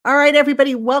All right,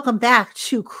 everybody, welcome back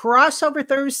to Crossover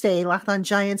Thursday, Locked On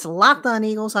Giants, Locked On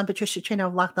Eagles. I'm Patricia Trainer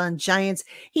of Locked On Giants.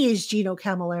 He is Gino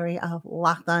Camilleri of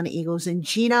Locked On Eagles. And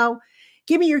Gino,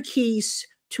 give me your keys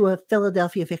to a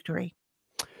Philadelphia victory.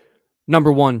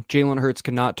 Number one, Jalen Hurts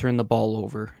cannot turn the ball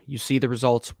over. You see the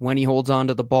results when he holds on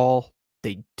to the ball.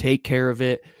 They take care of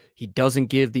it. He doesn't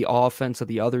give the offense of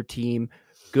the other team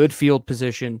good field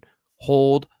position.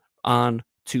 Hold on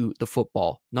to the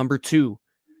football. Number two,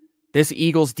 this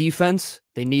Eagles defense,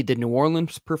 they need the New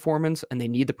Orleans performance and they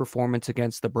need the performance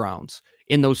against the Browns.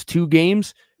 In those two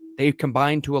games, they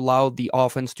combined to allow the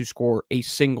offense to score a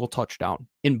single touchdown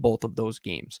in both of those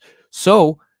games.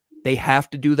 So they have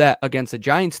to do that against the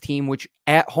Giants team, which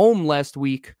at home last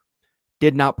week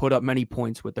did not put up many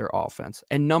points with their offense.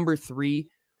 And number three,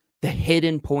 the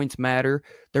hidden points matter.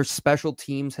 Their special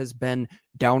teams has been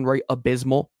downright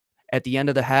abysmal. At the end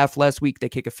of the half last week, they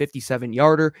kick a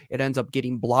 57-yarder. It ends up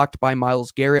getting blocked by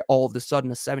Myles Garrett. All of a sudden,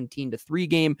 a 17-3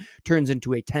 game turns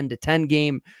into a 10-10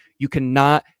 game. You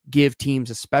cannot give teams,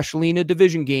 especially in a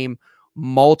division game,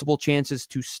 multiple chances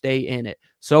to stay in it.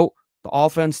 So the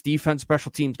offense, defense,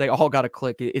 special teams, they all got to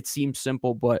click. It seems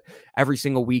simple, but every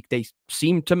single week they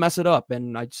seem to mess it up.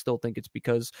 And I still think it's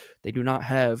because they do not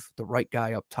have the right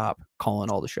guy up top calling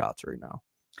all the shots right now.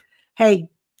 Hey,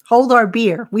 hold our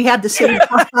beer. We have the same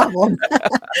problem.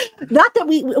 Not that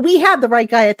we have the right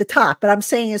guy at the top, but I'm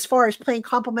saying as far as playing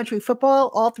complementary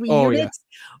football, all three units,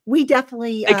 we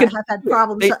definitely have had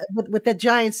problems with the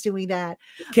Giants doing that.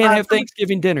 Can't have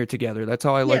Thanksgiving dinner together. That's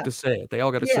how I like to say it. They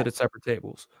all got to sit at separate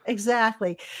tables.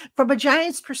 Exactly. From a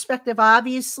Giants perspective,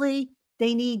 obviously,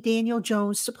 they need Daniel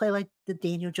Jones to play like the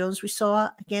Daniel Jones we saw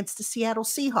against the Seattle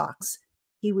Seahawks.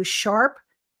 He was sharp,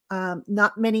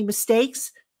 not many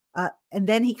mistakes. And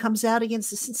then he comes out against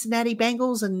the Cincinnati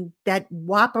Bengals and that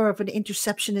whopper of an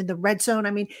interception in the red zone.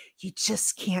 I mean, you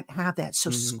just can't have that. So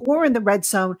score in the red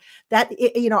zone,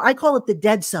 I call it the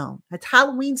dead zone. It's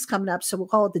Halloween's coming up, so we'll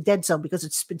call it the dead zone because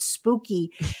it's been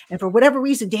spooky. And for whatever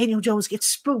reason, Daniel Jones gets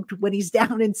spooked when he's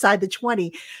down inside the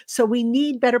 20. So we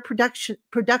need better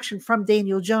production from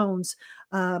Daniel Jones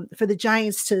for the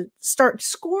Giants to start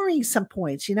scoring some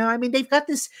points. I mean, they've got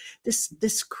this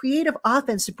creative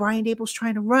offense that Brian Daboll's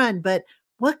trying to run, but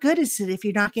what good is it if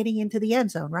you're not getting into the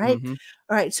end zone, right? All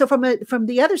right. So from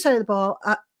the other side of the ball,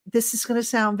 this is going to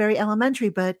sound very elementary,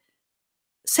 but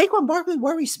Saquon Barkley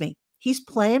worries me. He's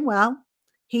playing well.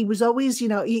 He was always, you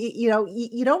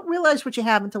don't realize what you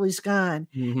have until he's gone.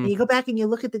 And you go back and you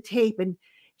look at the tape, and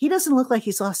he doesn't look like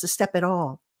he's lost a step at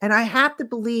all. And I have to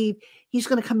believe he's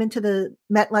going to come into the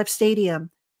MetLife Stadium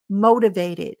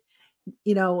motivated.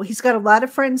 He's got a lot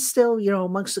of friends still,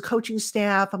 amongst the coaching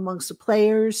staff, amongst the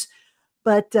players.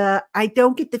 But I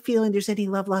don't get the feeling there's any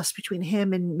love lost between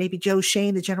him and maybe Joe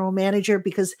Shane, the general manager,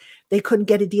 because they couldn't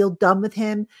get a deal done with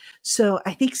him. So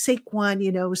I think Saquon,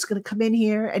 is going to come in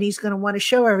here and he's going to want to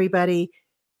show everybody,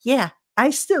 yeah,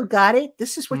 I still got it.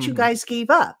 This is what you guys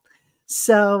gave up.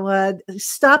 So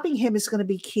stopping him is going to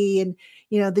be key. And,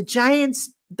 the Giants,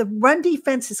 the run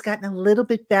defense has gotten a little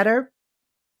bit better,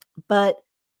 but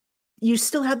you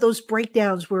still have those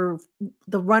breakdowns where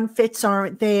the run fits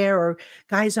aren't there or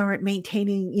guys aren't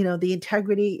maintaining, the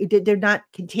integrity. They're not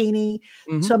containing.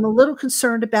 So I'm a little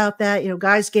concerned about that,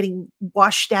 guys getting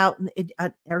washed out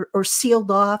or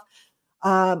sealed off.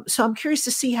 So I'm curious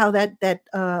to see how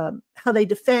how they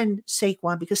defend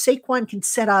Saquon, because Saquon can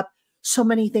set up so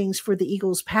many things for the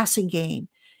Eagles passing game.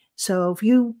 So if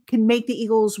you can make the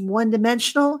Eagles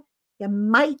one-dimensional, you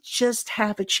might just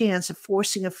have a chance of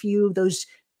forcing a few of those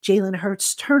Jalen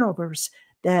Hurts turnovers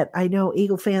that I know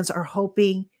Eagle fans are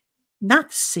hoping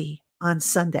not to see on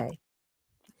Sunday.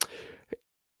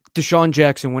 Deshaun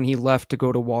Jackson, when he left to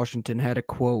go to Washington, had a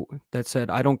quote that said,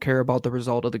 "I don't care about the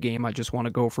result of the game. I just want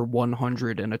to go for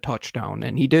 100 and a touchdown."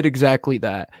 And he did exactly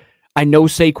that. I know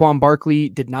Saquon Barkley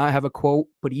did not have a quote,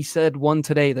 but he said one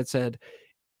today that said,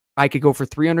 "I could go for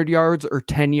 300 yards or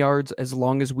 10 yards as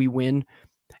long as we win."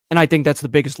 And I think that's the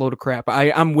biggest load of crap.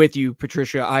 I'm with you,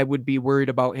 Patricia. I would be worried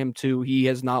about him too. He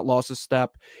has not lost a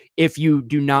step. If you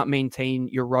do not maintain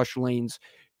your rush lanes,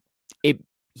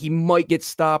 he might get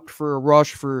stopped for a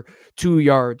rush for 2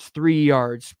 yards, 3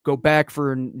 yards, go back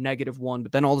for a -1,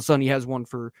 but then all of a sudden he has one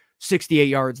for 68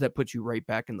 yards that puts you right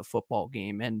back in the football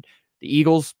game. And the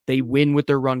Eagles, they win with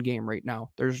their run game right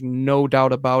now. There's no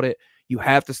doubt about it. You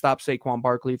have to stop Saquon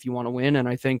Barkley if you want to win, and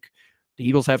I think the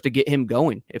Eagles have to get him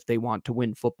going if they want to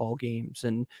win football games.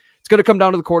 And it's going to come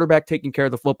down to the quarterback taking care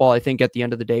of the football. I think at the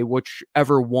end of the day,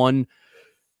 whichever one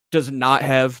does not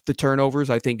have the turnovers,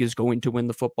 I think is going to win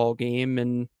the football game.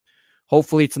 And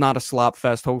Hopefully it's not a slop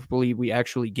fest. Hopefully we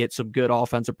actually get some good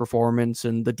offensive performance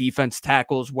and the defense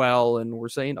tackles well. And we're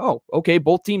saying, oh, okay,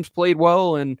 both teams played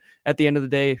well. And at the end of the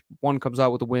day, one comes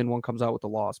out with a win, one comes out with a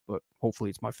loss. But hopefully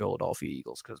it's my Philadelphia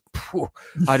Eagles, because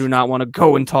I do not want to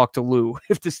go and talk to Lou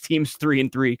if this team's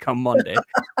 3-3 come Monday.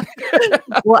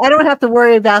 Well, I don't have to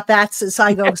worry about that since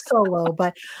I go solo,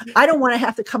 but I don't want to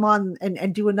have to come on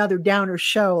and do another downer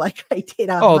show like I did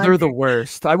on Monday. They're the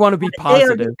worst. I want to be They are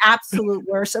positive. the absolute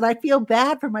worst. And I feel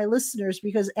bad for my listeners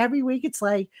because every week it's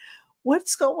like,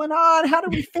 what's going on? How do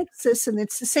we fix this? And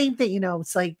it's the same thing,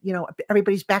 it's like,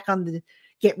 everybody's back on the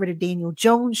get rid of Daniel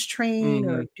Jones train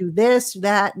or do this, do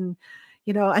that. And,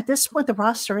 at this point, the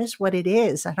roster is what it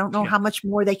is. I don't know how much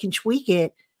more they can tweak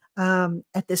it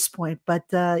at this point. But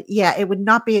it would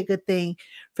not be a good thing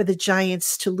for the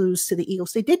Giants to lose to the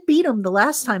Eagles. They did beat them the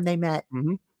last time they met.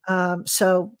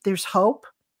 So there's hope.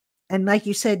 And like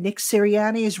you said, Nick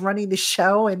Sirianni is running the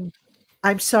show. And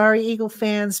I'm sorry, Eagle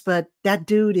fans, but that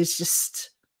dude is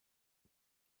just,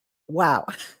 wow.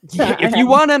 If you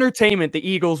want entertainment, the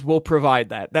Eagles will provide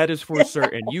that. That is for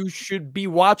certain. You should be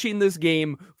watching this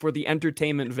game for the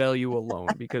entertainment value alone,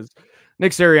 because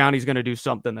Nick Sirianni is going to do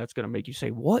something that's going to make you say,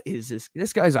 what is this?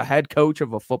 This guy's a head coach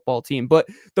of a football team. But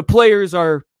the players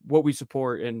are what we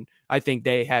support, and I think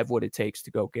they have what it takes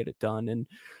to go get it done. And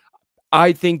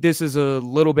I think this is a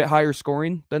little bit higher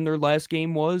scoring than their last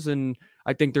game was, and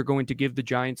I think they're going to give the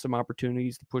Giants some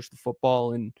opportunities to push the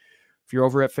football. And if you're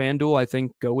over at FanDuel, I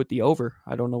think go with the over.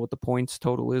 I don't know what the points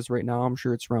total is right now. I'm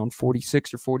sure it's around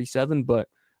 46 or 47, but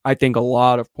I think a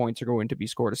lot of points are going to be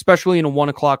scored, especially in a 1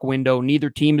 o'clock window. Neither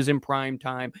team is in prime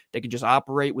time. They can just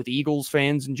operate with Eagles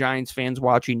fans and Giants fans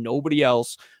watching, nobody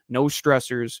else, no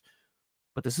stressors.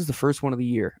 But this is the first one of the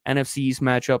year. NFC East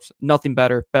matchups, nothing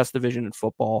better, best division in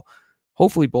football.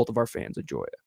 Hopefully both of our fans enjoy it.